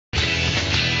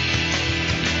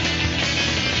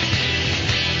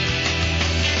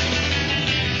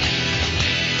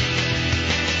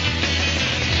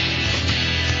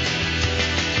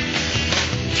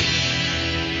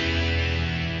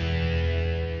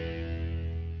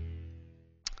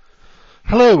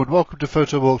Hello and welcome to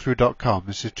photowalkthrough.com.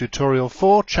 This is tutorial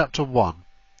 4, chapter 1.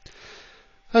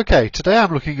 Okay, today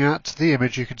I'm looking at the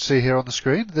image you can see here on the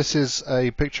screen. This is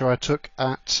a picture I took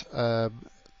at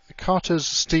Carter's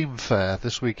Steam Fair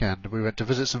this weekend. We went to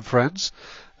visit some friends,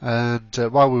 and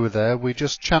while we were there we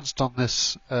just chanced on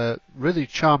this really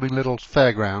charming little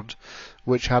fairground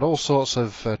which had all sorts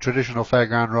of traditional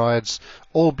fairground rides,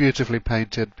 all beautifully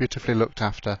painted, beautifully looked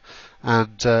after.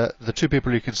 And the two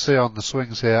people you can see on the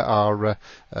swings here are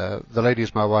the lady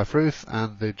is my wife Ruth,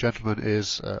 and the gentleman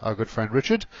is our good friend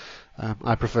Richard.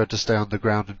 I preferred to stay on the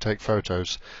ground and take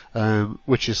photos,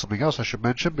 which is something else I should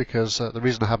mention, because the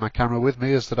reason I have my camera with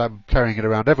me is that I'm carrying it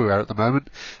around everywhere at the moment.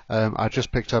 I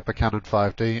just picked up a Canon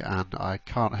 5D and I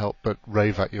can't help but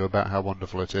rave at you about how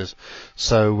wonderful it is.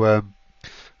 So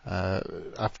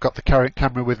I've got the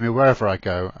camera with me wherever I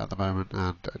go at the moment,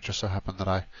 and it just so happened that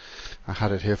I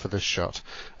had it here for this shot.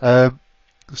 Some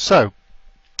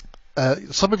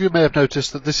of you may have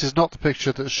noticed that this is not the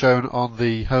picture that's shown on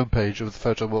the homepage of the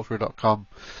photowalkthrough.com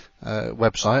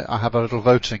website. I have a little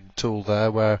voting tool there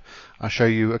where I show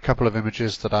you a couple of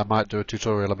images that I might do a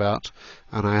tutorial about,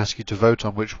 and I ask you to vote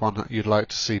on which one you'd like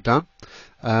to see done.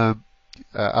 As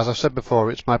I've said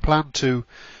before, it's my plan to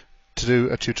do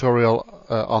a tutorial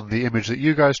on the image that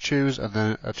you guys choose, and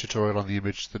then a tutorial on the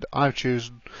image that I've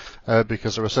chosen,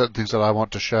 because there are certain things that I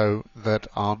want to show that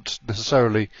aren't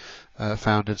necessarily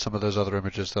found in some of those other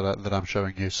images that I'm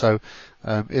showing you. So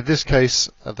in this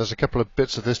case, there's a couple of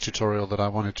bits of this tutorial that I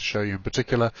wanted to show you in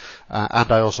particular,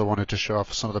 and I also wanted to show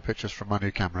off some of the pictures from my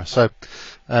new camera. So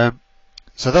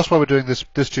that's why we're doing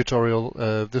this tutorial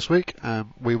this week.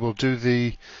 We will do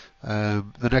the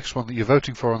next one that you're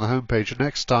voting for on the homepage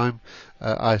next time.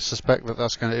 I suspect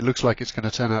that it looks like it's going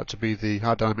to turn out to be the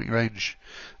high dynamic range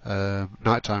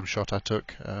nighttime shot I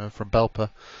took from Belper,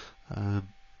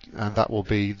 and that will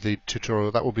be the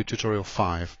tutorial. That will be tutorial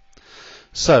 5.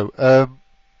 So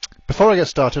before I get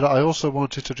started, I also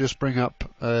wanted to just bring up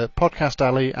Podcast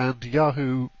Alley and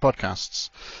Yahoo Podcasts.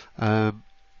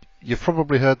 You've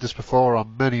probably heard this before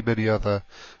on many other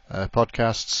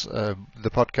podcasts. The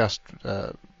podcast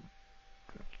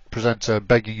presenter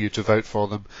begging you to vote for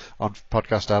them on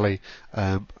Podcast Alley.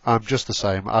 I'm just the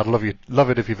same. I'd love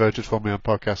it if you voted for me on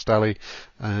Podcast Alley.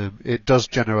 It does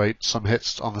generate some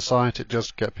hits on the site. It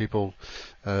does get people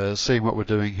seeing what we're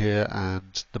doing here,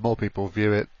 and the more people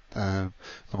view it, the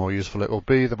more useful it will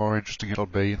be, the more interesting it will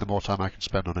be, the more time I can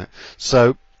spend on it.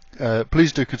 So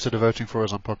please do consider voting for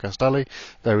us on Podcast Alley.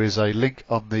 There is a link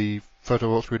on the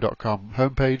photowalkthrough.com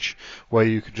homepage where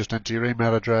you can just enter your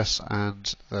email address,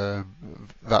 and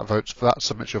that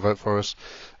submits your vote for us.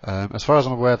 As far as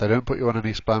I'm aware, they don't put you on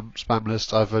any spam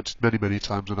lists. I've voted many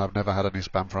times and I've never had any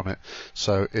spam from it,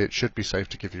 so it should be safe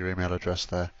to give your email address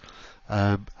there.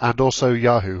 And also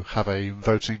Yahoo have a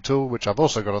voting tool, which I've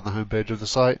also got on the homepage of the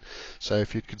site, so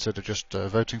if you'd consider just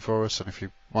voting for us, and if you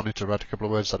wanted to write a couple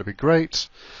of words, that'd be great.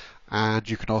 And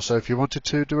you can also, if you wanted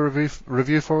to, do a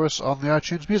review for us on the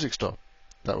iTunes Music Store.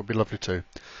 That would be lovely too.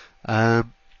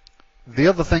 The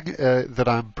other thing that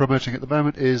I'm promoting at the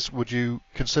moment is, would you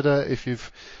consider, if you've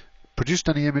produced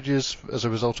any images as a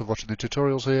result of watching the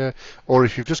tutorials here, or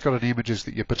if you've just got any images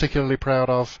that you're particularly proud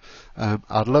of,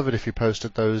 I'd love it if you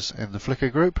posted those in the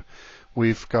Flickr group.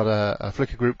 We've got a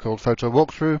Flickr group called Photo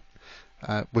Walkthrough,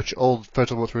 which all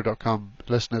photowalkthrough.com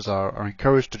listeners are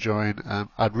encouraged to join.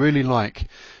 I'd really like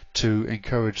to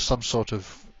encourage some sort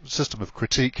of system of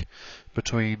critique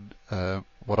between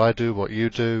what I do, what you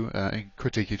do, and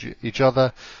critique each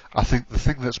other. I think the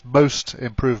thing that's most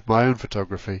improved my own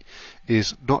photography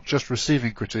is not just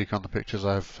receiving critique on the pictures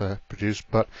I've produced,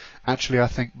 but actually I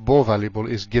think more valuable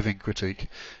is giving critique.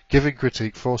 Giving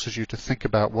critique forces you to think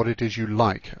about what it is you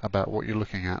like about what you're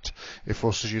looking at. It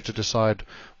forces you to decide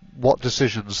what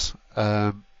decisions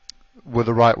were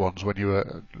the right ones when you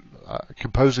were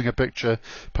composing a picture,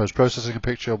 post-processing a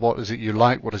picture. What is it you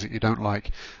like, what is it you don't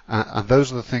like, and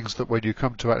those are the things that when you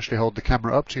come to actually hold the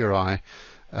camera up to your eye,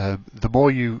 the more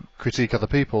you critique other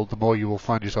people, the more you will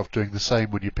find yourself doing the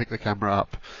same when you pick the camera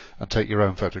up and take your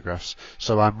own photographs.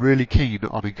 So I'm really keen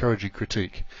on encouraging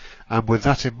critique, and with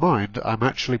that in mind, I'm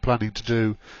actually planning to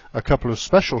do a couple of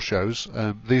special shows.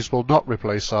 These will not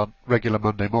replace our regular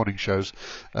Monday morning shows.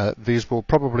 These will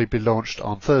probably be launched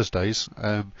on Thursdays,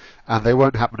 and they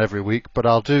won't happen every week, but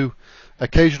I'll do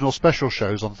occasional special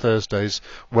shows on Thursdays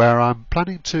where I'm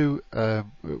planning to,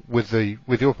 with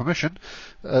your permission,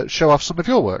 show off some of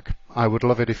your work. I would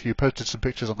love it if you posted some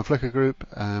pictures on the Flickr group.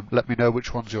 Let me know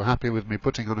which ones you're happy with me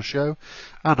putting on a show,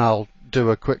 and I'll do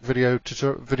a quick video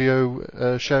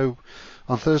show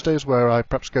on Thursdays where I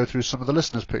perhaps go through some of the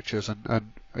listeners' pictures,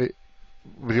 and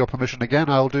with your permission again,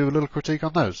 I'll do a little critique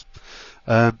on those.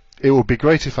 It would be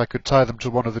great if I could tie them to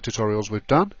one of the tutorials we've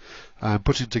done. I'm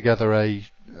putting together a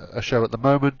show at the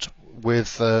moment with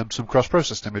some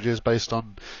cross-processed images based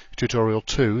on tutorial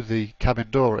 2, the cabin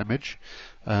door image.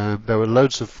 There were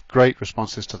loads of great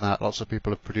responses to that. Lots of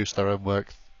people have produced their own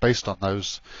work based on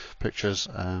those pictures,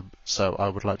 so I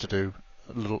would like to do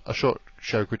a short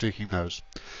show critiquing those.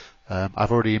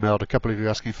 I've already emailed a couple of you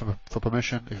asking for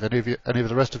permission. If any of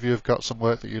the rest of you have got some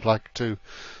work that you'd like to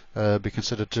be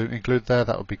considered to include there,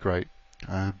 that would be great.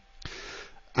 Right,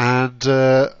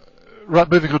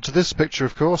 moving on to this picture,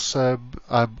 of course, I'm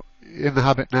in the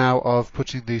habit now of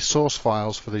putting the source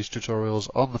files for these tutorials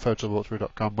on the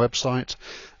photowalkthrough.com website.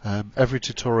 Every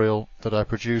tutorial that I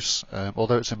produce,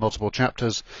 although it's in multiple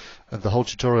chapters, the whole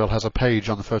tutorial has a page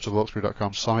on the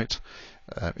photowalkthrough.com site.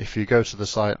 If you go to the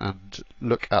site and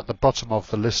look at the bottom of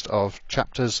the list of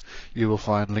chapters, you will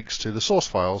find links to the source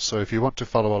files. So if you want to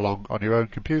follow along on your own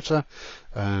computer,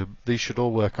 these should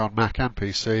all work on Mac and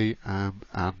PC,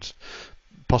 and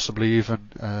possibly even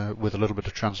with a little bit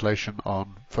of translation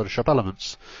on Photoshop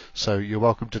Elements. So you're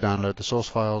welcome to download the source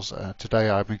files. Today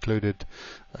I've included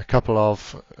a couple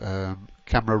of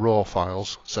camera raw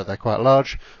files, so they're quite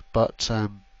large, but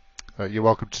you're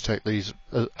welcome to take these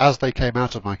as they came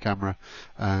out of my camera,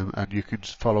 and you can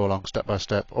follow along step by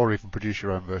step, or even produce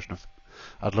your own version of them.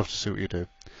 I'd love to see what you do.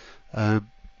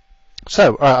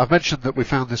 I've mentioned that we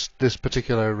found this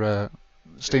particular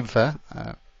Steam Fair.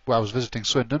 I was visiting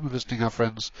Swindon, visiting our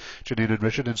friends Janine and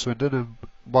Richard in Swindon, and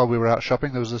while we were out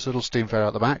shopping there was this little Steam Fair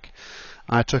at the back.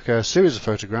 I took a series of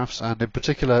photographs, and in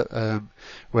particular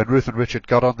when Ruth and Richard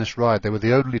got on this ride, they were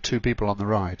the only two people on the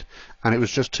ride, and it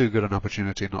was just too good an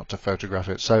opportunity not to photograph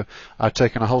it. So I've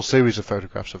taken a whole series of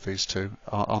photographs of these two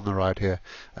on the ride here.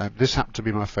 This happened to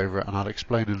be my favourite, and I'll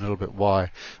explain in a little bit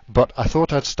why. But I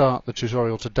thought I'd start the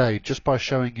tutorial today just by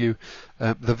showing you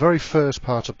the very first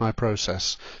part of my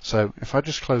process. So if I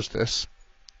just close this,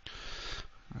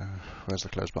 where's the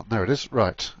close button? There it is.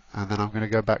 Right, and then I'm going to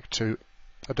go back to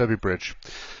Adobe Bridge.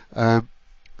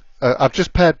 I've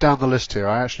just pared down the list here.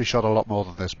 I actually shot a lot more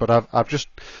than this, but I've just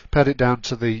pared it down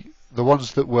to the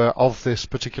ones that were of this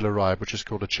particular ride, which is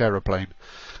called a Chaeroplane,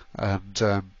 and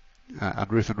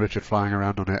Ruth and Richard flying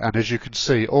around on it. And as you can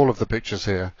see, all of the pictures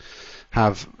here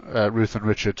have Ruth and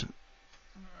Richard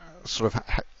sort of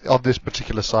on this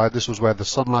particular side. This was where the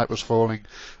sunlight was falling.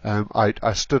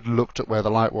 I stood and looked at where the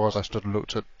light was. I stood and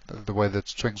looked at the way the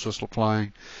swings were still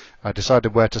flying. I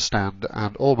decided where to stand,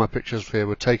 and all my pictures here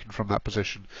were taken from that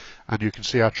position. And you can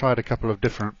see I tried a couple of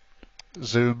different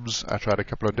zooms. I tried a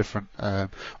couple of different,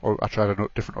 or I tried a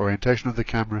different orientation of the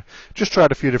camera. Just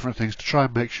tried a few different things to try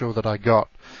and make sure that I got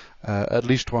at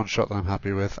least one shot that I'm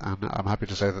happy with. And I'm happy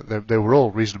to say that they were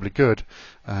all reasonably good.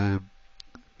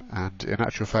 And in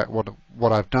actual fact,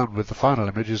 what I've done with the final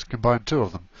image is combine two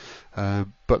of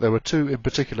them. But there were two in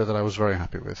particular that I was very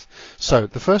happy with. So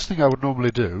the first thing I would normally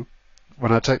do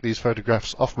when I take these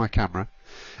photographs off my camera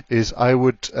is I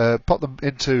would pop them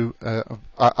into.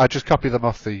 I just copy them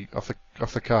off the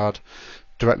card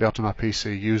directly onto my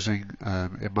PC using,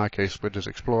 in my case, Windows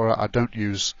Explorer. I don't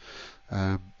use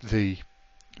the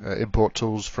import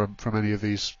tools from any of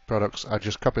these products. I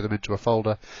just copy them into a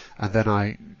folder, and then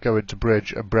I go into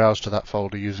Bridge and browse to that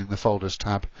folder using the Folders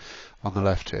tab on the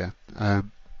left here.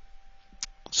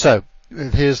 So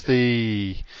here's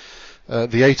the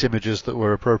 8 images that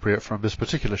were appropriate from this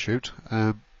particular shoot,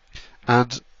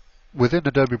 and within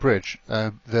Adobe Bridge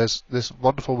there's this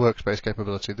wonderful workspace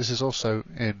capability. This is also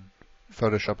in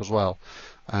Photoshop as well,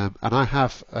 and I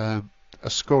have a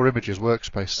Score Images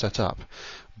workspace set up.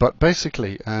 But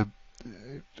basically,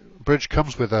 Bridge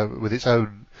comes with its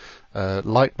own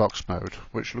lightbox mode,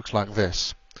 which looks like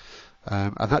this,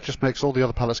 and that just makes all the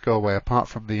other palettes go away apart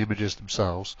from the images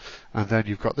themselves. And then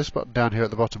you've got this button down here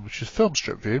at the bottom, which is Film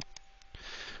Strip View,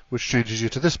 which changes you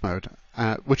to this mode,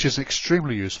 which is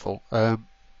extremely useful. And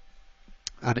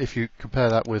if you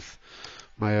compare that with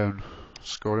my own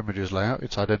Score Images layout,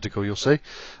 it's identical, you'll see.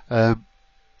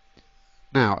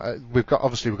 Now, we've got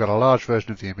a large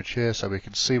version of the image here, so we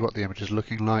can see what the image is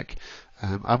looking like.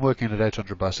 I'm working at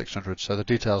 800 by 600, so the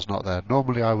detail's not there.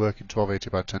 Normally I work in 1280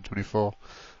 by 1024.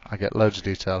 I get loads of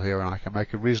detail here, and I can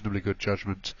make a reasonably good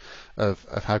judgment of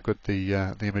how good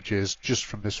the image is just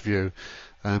from this view.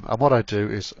 And what I do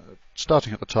is,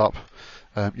 starting at the top,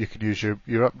 you can use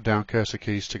your up and down cursor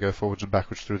keys to go forwards and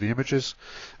backwards through the images,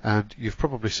 and you've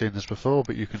probably seen this before,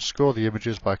 but you can score the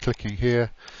images by clicking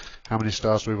here. How many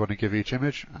stars do we want to give each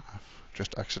image? I've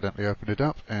just accidentally opened it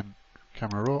up in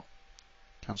Camera Raw.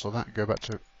 Cancel that and go back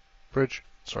to Bridge.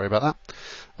 Sorry about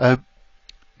that.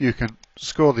 you can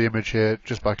score the image here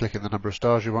just by clicking the number of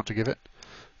stars you want to give it.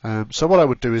 So what I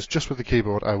would do is, just with the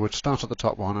keyboard, I would start at the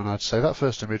top one, and I'd say that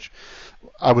first image,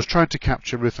 I was trying to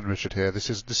capture Ruth and Richard here. This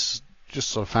is just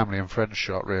sort of family and friends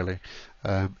shot, really.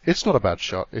 It's not a bad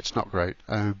shot. It's not great.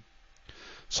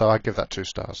 So I give that 2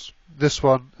 stars. This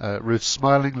one, Ruth's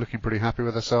smiling, looking pretty happy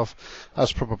with herself.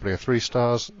 That's probably a 3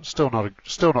 stars. Still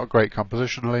not great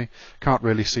compositionally. Can't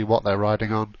really see what they're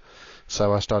riding on.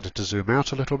 So I started to zoom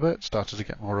out a little bit. Started to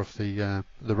get more of the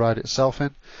ride itself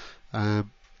in.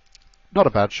 Not a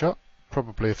bad shot.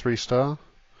 Probably a 3 star.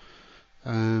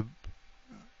 They're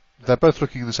both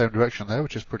looking in the same direction there,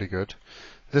 which is pretty good.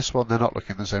 This one, they're not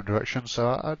looking in the same direction, so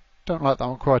I don't like that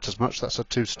one quite as much. That's a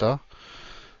 2 star.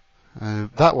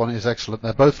 That one is excellent.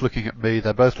 They're both looking at me.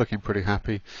 They're both looking pretty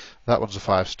happy. That one's a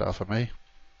 5 star for me.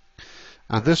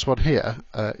 And this one here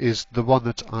is the one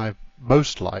that I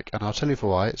most like, and I'll tell you for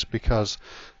why. It's because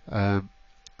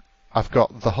I've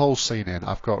got the whole scene in.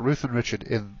 I've got Ruth and Richard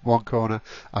in one corner,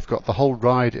 I've got the whole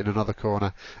ride in another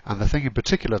corner, and the thing in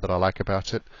particular that I like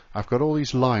about it, I've got all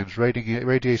these lines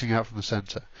radiating out from the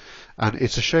centre. And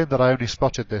it's a shame that I only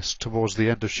spotted this towards the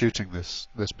end of shooting this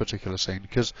particular scene,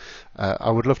 because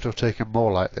I would love to have taken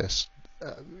more like this.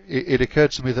 It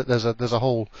occurred to me that there's a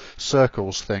whole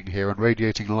circles thing here and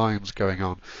radiating lines going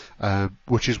on,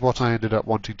 which is what I ended up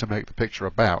wanting to make the picture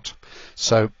about.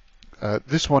 So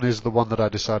this one is the one that I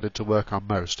decided to work on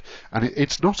most, and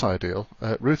it's not ideal.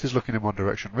 Ruth is looking in one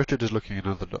direction, Richard is looking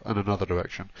in another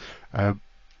direction.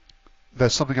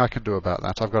 There's something I can do about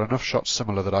that. I've got enough shots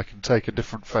similar that I can take a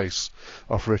different face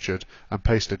off Richard and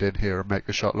paste it in here and make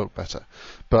the shot look better.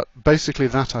 But basically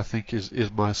that, I think,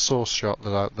 is my source shot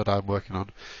that I'm working on.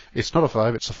 It's not a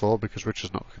 5, it's a 4, because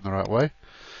Richard's not looking the right way.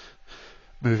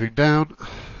 Moving down,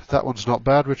 that one's not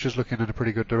bad. Richard's looking in a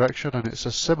pretty good direction, and it's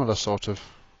a similar sort of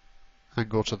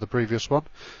angle to the previous one.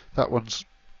 That one's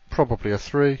probably a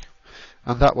 3,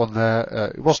 and that one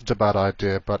there, it wasn't a bad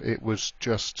idea, but it was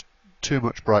just too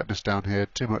much brightness down here,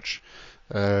 too much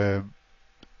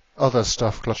other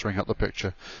stuff cluttering up the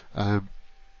picture.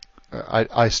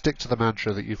 I stick to the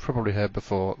mantra that you've probably heard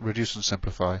before: reduce and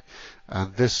simplify,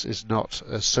 and this is not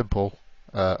as simple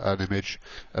an image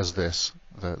as this.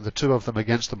 The two of them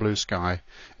against the blue sky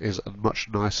is a much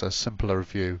nicer, simpler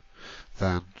view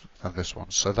than this one.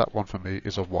 So that one for me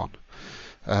is a 1.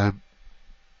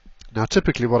 Now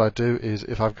typically what I do is,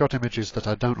 if I've got images that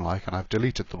I don't like, and I've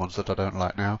deleted the ones that I don't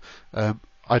like now,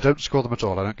 I don't score them at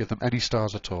all. I don't give them any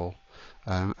stars at all.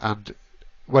 And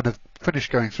when I've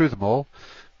finished going through them all,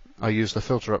 I use the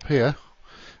filter up here,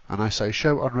 and I say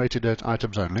show unrated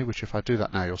items only, which if I do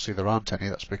that now you'll see there aren't any.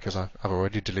 That's because I've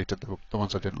already deleted the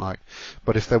ones I didn't like.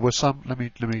 But if there were some, let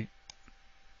me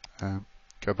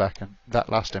go back, and that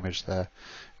last image there,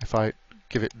 if I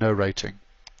give it no rating,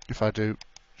 if I do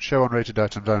show unrated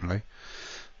items only,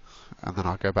 and then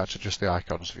I'll go back to just the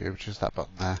icons view, which is that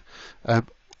button there.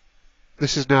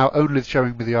 This is now only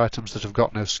showing me the items that have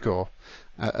got no score.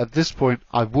 At this point,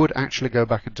 I would actually go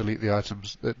back and delete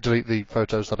the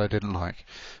photos that I didn't like.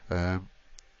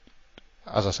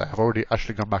 As I say, I've already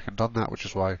actually gone back and done that, which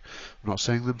is why I'm not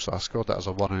seeing them. So I scored that as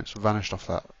a 1, and it's vanished off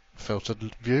that filtered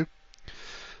view.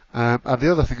 And the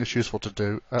other thing that's useful to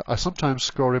do, I sometimes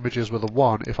score images with a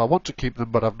 1 if I want to keep them,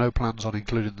 but I've no plans on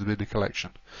including them in a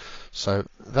collection. So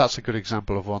that's a good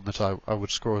example of one that I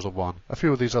would score as a 1. A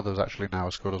few of these others actually now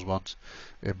are scored as 1s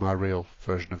in my real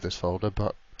version of this folder,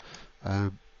 but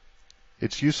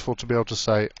it's useful to be able to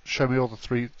say, show me all the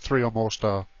three or more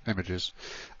star images.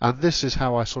 And this is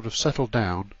how I sort of settle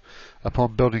down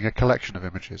upon building a collection of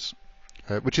images,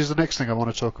 which is the next thing I want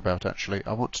to talk about, actually.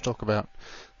 I want to talk about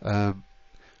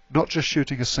not just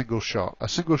shooting a single shot. A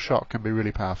single shot can be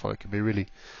really powerful. It can be really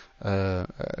sort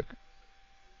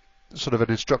of an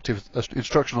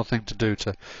instructional thing to do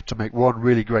to make one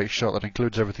really great shot that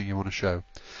includes everything you want to show.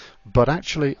 But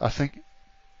actually, I think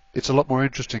it's a lot more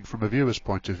interesting from a viewer's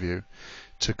point of view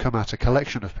to come at a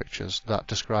collection of pictures that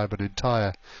describe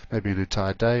maybe an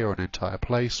entire day, or an entire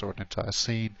place, or an entire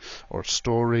scene, or a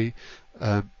story.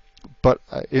 But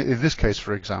in this case,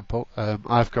 for example,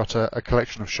 I've got a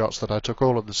collection of shots that I took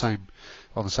all on the same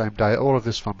day, all of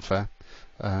this funfair,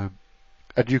 and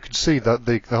you can see that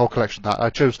the whole collection. That I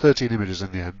chose 13 images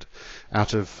in the end,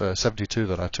 out of 72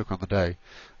 that I took on the day,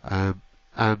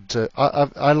 and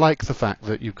I like the fact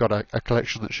that you've got a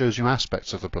collection that shows you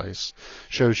aspects of the place,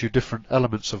 shows you different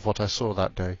elements of what I saw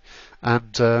that day,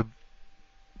 and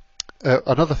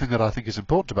another thing that I think is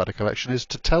important about a collection is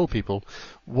to tell people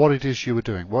what it is you were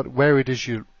doing, where it is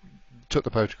you took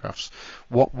the photographs,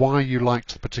 why you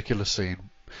liked the particular scene,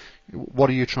 what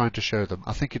are you trying to show them.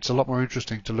 I think it's a lot more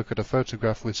interesting to look at a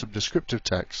photograph with some descriptive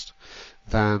text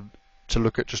than to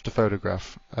look at just a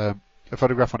photograph. A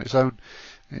photograph on its own,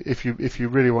 if you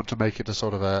really want to make it a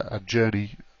sort of a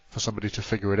journey for somebody to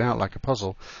figure it out like a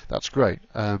puzzle, that's great.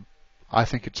 I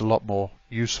think it's a lot more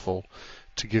useful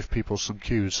to give people some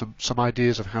cues, some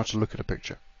ideas of how to look at a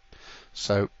picture.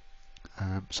 So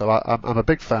I'm a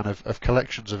big fan of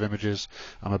collections of images.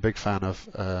 I'm a big fan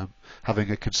of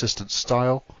having a consistent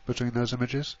style between those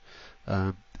images.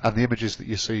 And the images that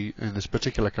you see in this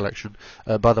particular collection,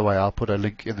 by the way, I'll put a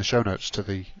link in the show notes to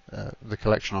the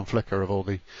collection on Flickr of all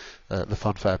the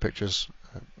fun fair pictures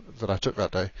that I took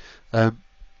that day.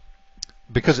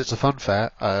 Because it's a fun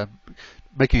fair,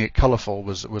 making it colourful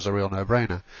was a real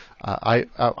no-brainer.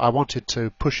 I wanted to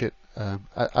push it,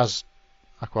 as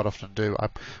I quite often do, I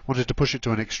wanted to push it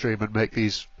to an extreme and make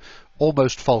these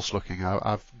almost false-looking.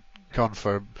 I've gone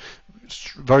for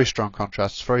very strong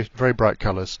contrasts, very bright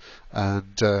colours,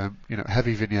 and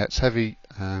heavy vignettes, heavy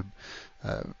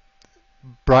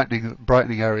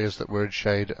brightening areas that were in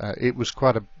shade. It was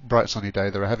quite a bright sunny day.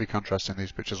 There are heavy contrasts in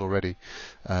these pictures already,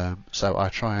 so I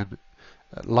try and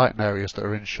lighten areas that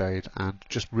are in shade and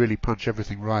just really punch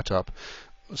everything right up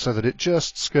so that it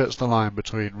just skirts the line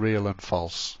between real and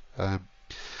false.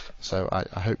 So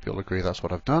I hope you'll agree that's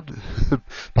what I've done.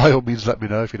 By all means, let me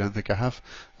know if you don't think I have.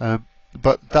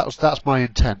 But that's my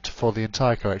intent for the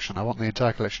entire collection. I want the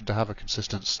entire collection to have a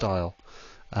consistent style.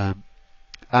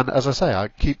 And as I say,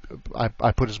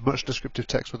 I put as much descriptive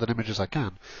text with an image as I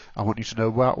can. I want you to know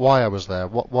why I was there,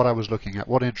 what I was looking at,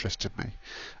 what interested me,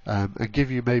 and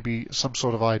give you maybe some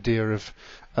sort of idea of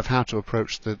how to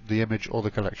approach the image or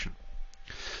the collection.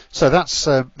 So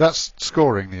that's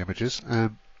scoring the images.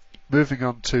 Moving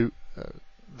on to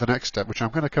the next step, which I'm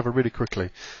going to cover really quickly,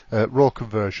 raw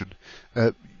conversion.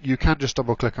 You can just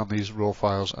double click on these raw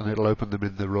files and it'll open them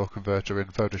in the raw converter in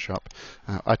Photoshop.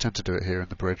 I tend to do it here in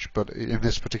the bridge, but in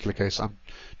this particular case I'm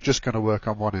just going to work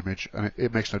on one image, and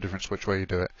it makes no difference which way you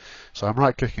do it. So I'm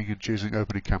right clicking and choosing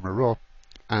opening camera raw,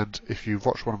 and if you've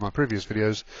watched one of my previous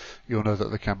videos you'll know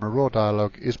that the camera raw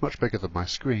dialog is much bigger than my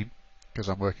screen because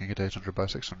I'm working at 800 by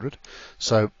 600.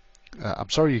 So I'm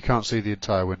sorry you can't see the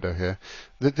entire window here.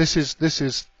 This is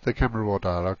the camera raw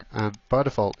dialog, and by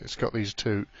default it's got these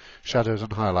two shadows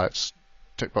and highlights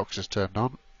tick boxes turned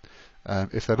on.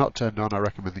 If they're not turned on, I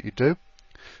recommend that you do.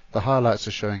 The highlights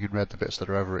are showing in red the bits that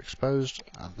are overexposed,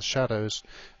 and the shadows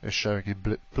are showing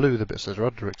in blue the bits that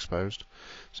are underexposed.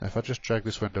 So if I just drag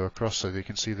this window across so that you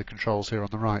can see the controls here on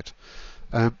the right.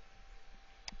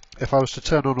 If I was to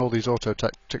turn on all these auto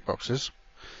tick boxes,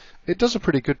 it does a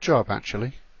pretty good job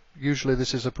actually. Usually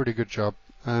this is a pretty good job.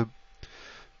 In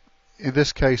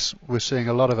this case we're seeing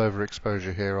a lot of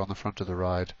overexposure here on the front of the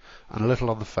ride and a little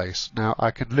on the face. Now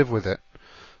I can live with it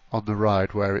on the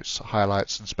ride where it's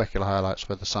highlights and specular highlights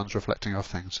where the sun's reflecting off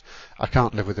things. I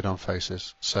can't live with it on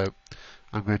faces, so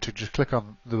I'm going to just click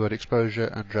on the word exposure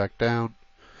and drag down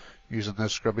using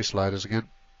those scrubby sliders again,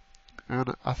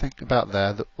 and I think about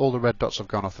there that all the red dots have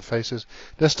gone off the faces.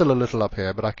 There's still a little up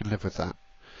here, but I can live with that.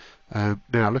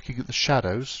 Now looking at the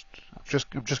shadows,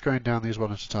 I'm just going down these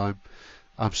one at a time.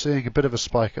 I'm seeing a bit of a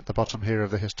spike at the bottom here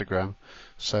of the histogram,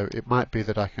 so it might be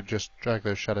that I can just drag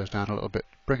those shadows down a little bit,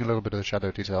 bring a little bit of the shadow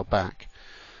detail back.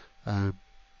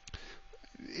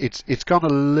 It's gone a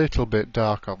little bit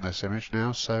dark on this image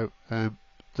now, so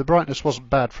the brightness wasn't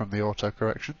bad from the auto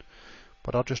correction,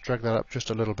 but I'll just drag that up just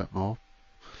a little bit more.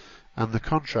 And the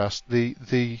contrast,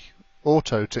 the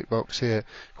auto tick box here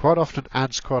quite often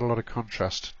adds quite a lot of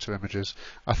contrast to images.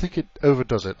 I think it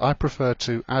overdoes it. I prefer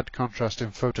to add contrast in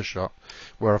Photoshop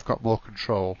where I've got more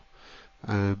control.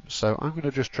 So I'm going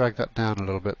to just drag that down a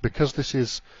little bit because this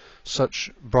is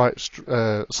such bright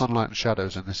sunlight and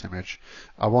shadows in this image.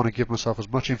 I want to give myself as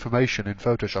much information in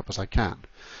Photoshop as I can,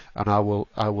 and I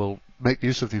will make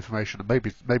use of the information and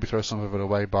maybe throw some of it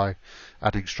away by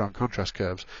adding strong contrast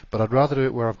curves. But I'd rather do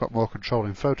it where I've got more control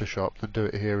in Photoshop than do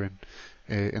it here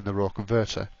in the raw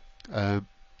converter.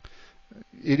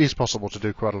 It is possible to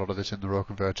do quite a lot of this in the raw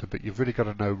converter, but you've really got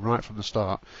to know right from the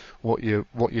start what you're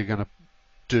going to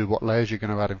do, what layers you're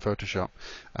going to add in Photoshop.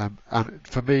 And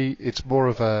for me, it's more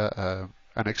of an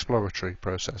exploratory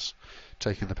process,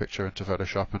 taking the picture into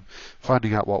Photoshop and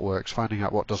finding out what works, finding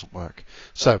out what doesn't work.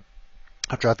 So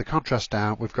I've dragged the contrast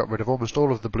down. We've got rid of almost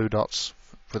all of the blue dots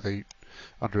for the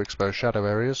underexposed shadow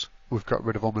areas. We've got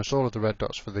rid of almost all of the red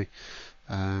dots for the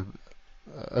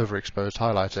overexposed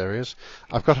highlight areas.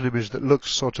 I've got an image that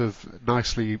looks sort of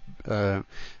nicely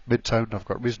mid-toned. I've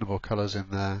got reasonable colours in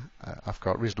there. I've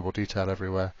got reasonable detail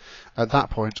everywhere. At that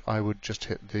point I would just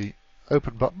hit the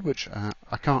open button, which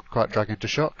I can't quite drag into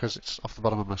shot because it's off the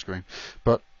bottom of my screen,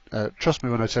 but trust me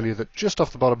when I tell you that just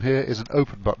off the bottom here is an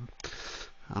open button,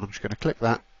 and I'm just going to click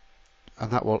that,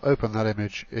 and that will open that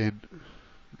image in.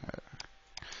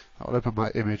 That will open my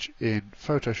image in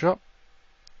Photoshop,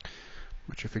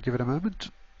 which, if we give it a moment,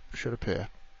 should appear.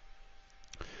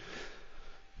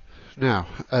 Now,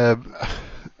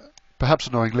 perhaps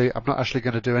annoyingly, I'm not actually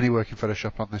going to do any work in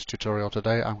Photoshop on this tutorial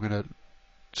today. I'm going to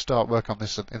start work on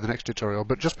this in the next tutorial.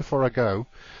 But just before I go,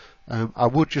 I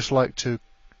would just like to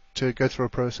go through a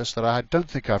process that I don't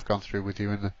think I've gone through with you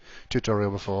in the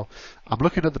tutorial before. I'm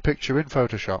looking at the picture in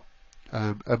Photoshop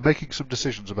and making some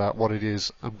decisions about what it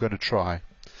is I'm going to try.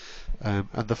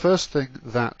 And the first thing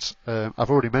that I've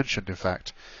already mentioned, in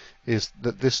fact, is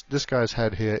that this guy's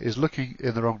head here is looking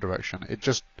in the wrong direction. It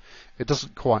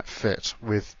doesn't quite fit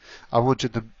with. I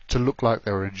wanted them to look like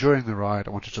they were enjoying the ride.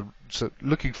 I wanted them to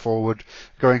looking forward,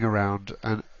 going around,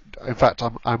 and in fact,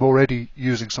 I'm already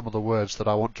using some of the words that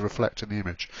I want to reflect in the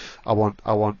image. I want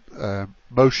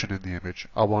motion in the image.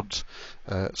 I want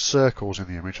circles in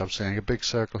the image. I'm seeing a big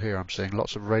circle here. I'm seeing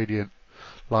lots of radiant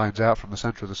lines out from the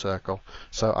centre of the circle.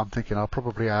 So I'm thinking I'll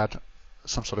probably add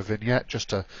some sort of vignette just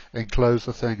to enclose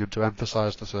the thing and to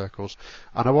emphasise the circles.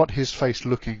 And I want his face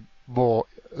looking more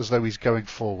as though he's going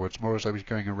forwards, more as though he's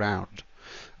going around.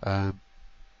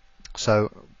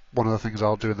 So one of the things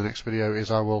I'll do in the next video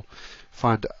is I will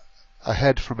find a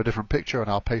head from a different picture and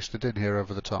I'll paste it in here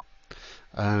over the top.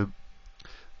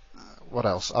 What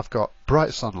else? I've got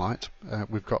bright sunlight.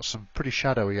 We've got some pretty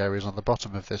shadowy areas on the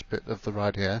bottom of this bit of the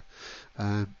ride here,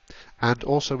 and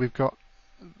also we've got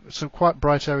some quite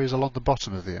bright areas along the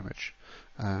bottom of the image.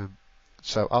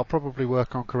 So I'll probably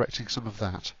work on correcting some of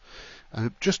that.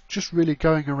 Just really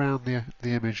going around the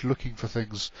image, looking for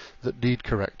things that need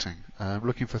correcting,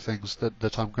 looking for things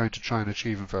that I'm going to try and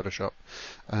achieve in Photoshop.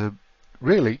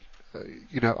 Really,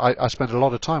 I spend a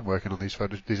lot of time working on these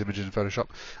images in Photoshop.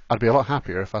 I'd be a lot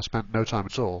happier if I spent no time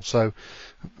at all. So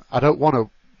I don't want to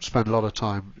spend a lot of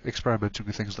time experimenting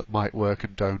with things that might work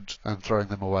and don't, and throwing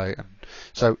them away. And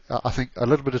so I think a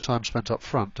little bit of time spent up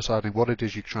front deciding what it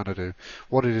is you're trying to do,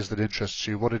 what it is that interests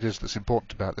you, what it is that's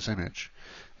important about this image,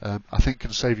 I think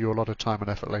can save you a lot of time and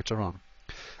effort later on.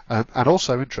 And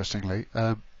also, interestingly,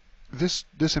 this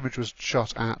image was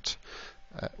shot at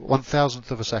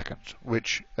 1,000th of a second,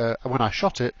 which when I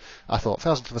shot it, I thought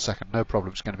 1,000th of a second, no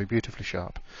problem, it's going to be beautifully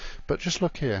sharp. But just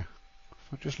look here.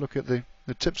 Just look at the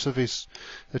tips of his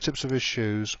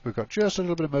shoes. We've got just a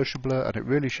little bit of motion blur, and it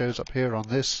really shows up here on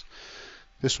this.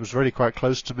 This was really quite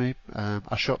close to me.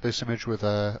 I shot this image with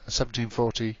a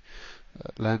 1740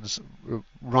 lens,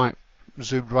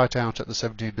 zoomed right out at the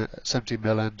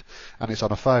 17mm end, and it's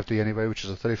on a 5D anyway, which is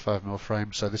a 35mm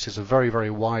frame. So this is a very, very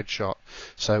wide shot.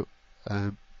 So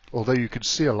although you can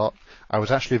see a lot, I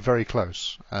was actually very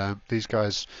close. These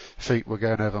guys' feet were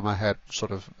going over my head,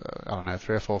 sort of, I don't know,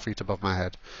 3 or 4 feet above my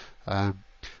head.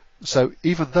 So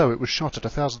even though it was shot at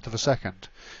 1,000th of a second,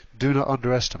 do not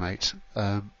underestimate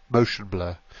motion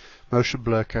blur. Motion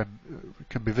blur can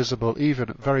be visible even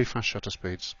at very fast shutter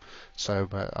speeds. So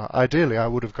ideally, I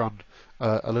would have gone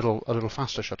a little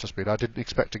faster shutter speed. I didn't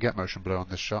expect to get motion blur on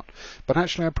this shot, but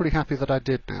actually I'm pretty happy that I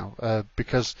did now,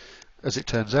 because as it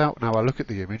turns out, now I look at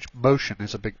the image, motion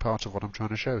is a big part of what I'm trying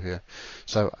to show here.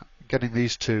 So getting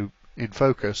these two in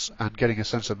focus and getting a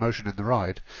sense of motion in the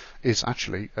ride is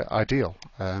actually ideal.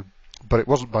 But it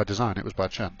wasn't by design, it was by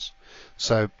chance.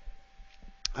 So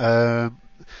I've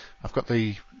got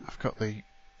the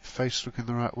face looking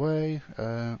the right way.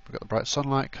 I've got the bright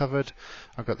sunlight covered.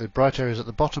 I've got the bright areas at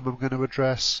the bottom I'm going to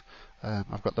address.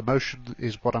 I've got the motion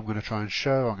is what I'm going to try and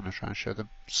show. I'm going to try and show the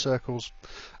circles.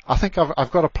 I think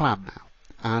I've got a plan now,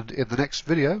 and in the next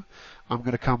video I'm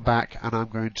going to come back and I'm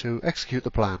going to execute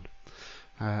the plan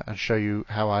and show you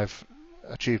how I've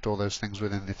achieved all those things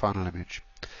within the final image.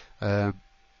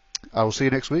 I will see you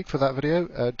next week for that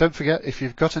video. Don't forget, if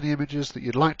you've got any images that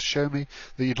you'd like to show me,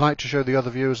 that you'd like to show the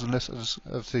other viewers and listeners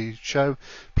of the show,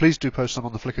 please do post them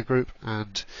on the Flickr group.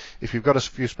 And if you've got a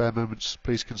few spare moments,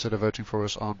 please consider voting for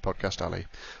us on Podcast Alley.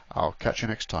 I'll catch you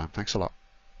next time. Thanks a lot.